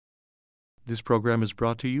This program is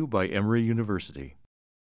brought to you by Emory University.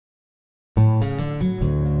 My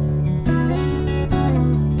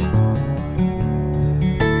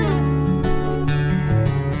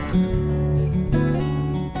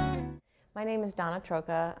name is Donna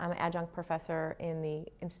Troka. I'm an adjunct professor in the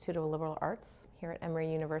Institute of Liberal Arts here at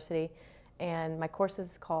Emory University, and my course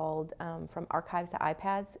is called From Archives to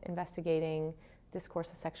iPads, Investigating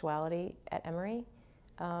Discourse of Sexuality at Emory.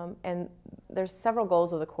 And there's several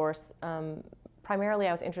goals of the course. Primarily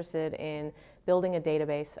I was interested in building a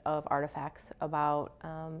database of artifacts about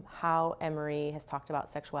how Emory has talked about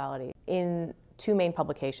sexuality in two main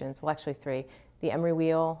publications, well actually three, the Emory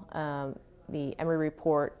Wheel, the Emory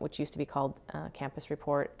Report, which used to be called Campus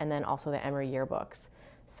Report, and then also the Emory Yearbooks.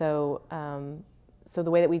 So, so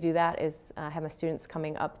the way that we do that is have my students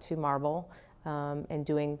coming up to Marble and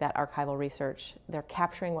doing that archival research. They're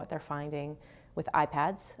capturing what they're finding with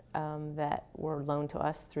iPads that were loaned to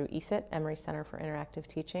us through ECIT, Emory Center for Interactive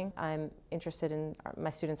Teaching. I'm interested in my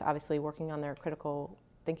students obviously working on their critical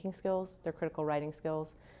thinking skills, their critical writing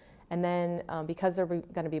skills, and then because they're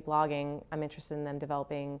going to be blogging, I'm interested in them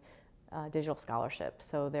developing digital scholarship.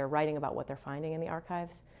 So they're writing about what they're finding in the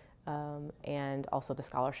archives and also the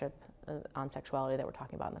scholarship on sexuality that we're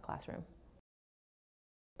talking about in the classroom.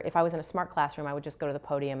 If I was in a smart classroom, I would just go to the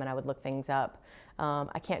podium and I would look things up.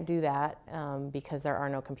 I can't do that because there are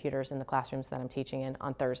no computers in the classrooms that I'm teaching in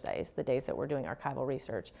on Thursdays, the days that we're doing archival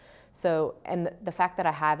research. So, and the fact that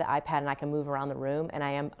I have the iPad and I can move around the room, and I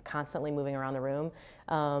am constantly moving around the room,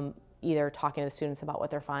 either talking to the students about what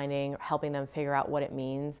they're finding, or helping them figure out what it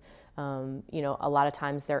means. You know, a lot of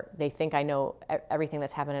times they think I know everything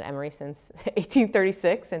that's happened at Emory since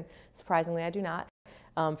 1836, and surprisingly I do not.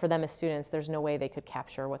 For them as students, there's no way they could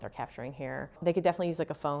capture what they're capturing here. They could definitely use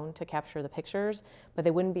like a phone to capture the pictures, but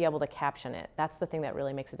they wouldn't be able to caption it. That's the thing that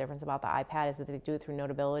really makes a difference about the iPad, is that they do it through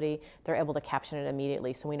Notability. They're able to caption it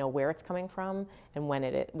immediately, so we know where it's coming from and when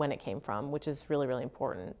it came from, which is really, really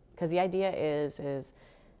important. Because the idea is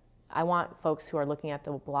I want folks who are looking at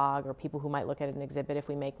the blog, or people who might look at an exhibit if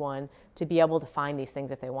we make one, to be able to find these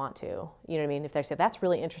things if they want to. You know what I mean? If they say, that's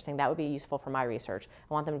really interesting, that would be useful for my research,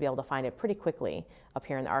 I want them to be able to find it pretty quickly up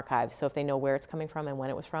here in the archives. So if they know where it's coming from and when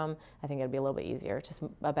it was from, I think it'd be a little bit easier. It's just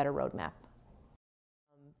a better roadmap.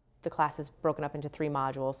 The class is broken up into 3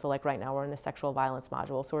 modules. So like right now we're in the sexual violence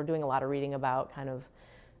module. So we're doing a lot of reading about kind of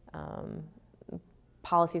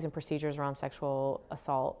policies and procedures around sexual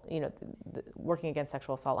assault, you know, working against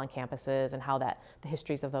sexual assault on campuses, and how the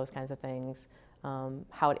histories of those kinds of things,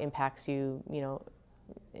 how it impacts you, you know,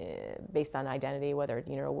 based on identity, whether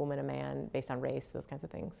you're a woman, a man, based on race, those kinds of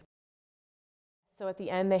things. So at the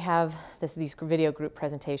end they have these video group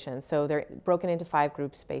presentations. So they're broken into 5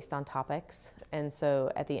 groups based on topics. And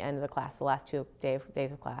so at the end of the class, the last 2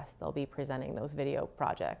 days of class, they'll be presenting those video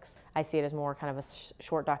projects. I see it as more kind of a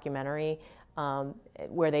short documentary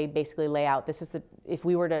where they basically lay out, if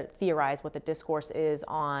we were to theorize what the discourse is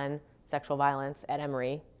on sexual violence at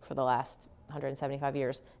Emory for the last 175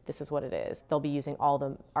 years, this is what it is. They'll be using all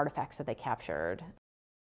the artifacts that they captured.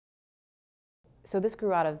 So this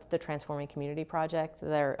grew out of the Transforming Community project,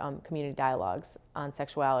 their community dialogues on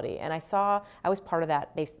sexuality. And I was part of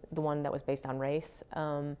that, the one that was based on race.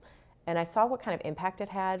 And I saw what kind of impact it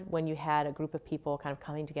had when you had a group of people kind of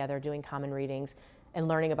coming together, doing common readings, and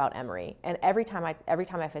learning about Emory. And every time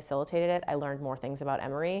I facilitated it, I learned more things about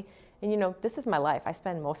Emory. And you know, this is my life. I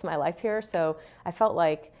spend most of my life here, so I felt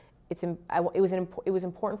like it was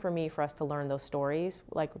important for me for us to learn those stories,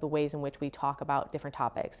 like the ways in which we talk about different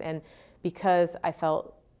topics. And because I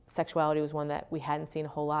felt sexuality was one that we hadn't seen a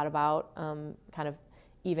whole lot about, kind of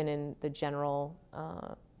even in the general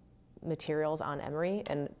materials on Emory,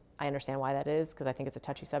 and I understand why that is, because I think it's a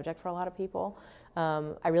touchy subject for a lot of people.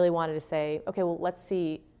 I really wanted to say, okay, well, let's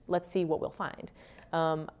see what we'll find.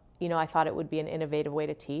 You know, I thought it would be an innovative way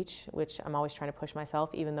to teach, which I'm always trying to push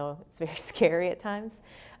myself, even though it's very scary at times.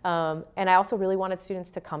 And I also really wanted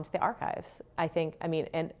students to come to the archives.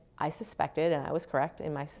 And I suspected, and I was correct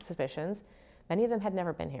in my suspicions, many of them had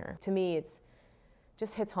never been here. To me, it's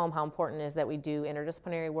just hits home how important it is that we do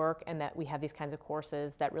interdisciplinary work, and that we have these kinds of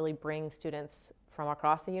courses that really bring students from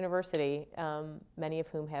across the university, many of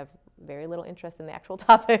whom have very little interest in the actual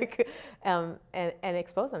topic, and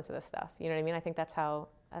expose them to this stuff. You know what I mean? I think that's how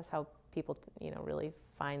people, you know, really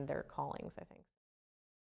find their callings, I think.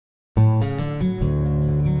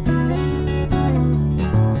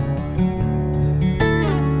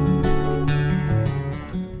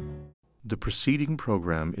 The preceding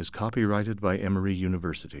program is copyrighted by Emory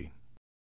University.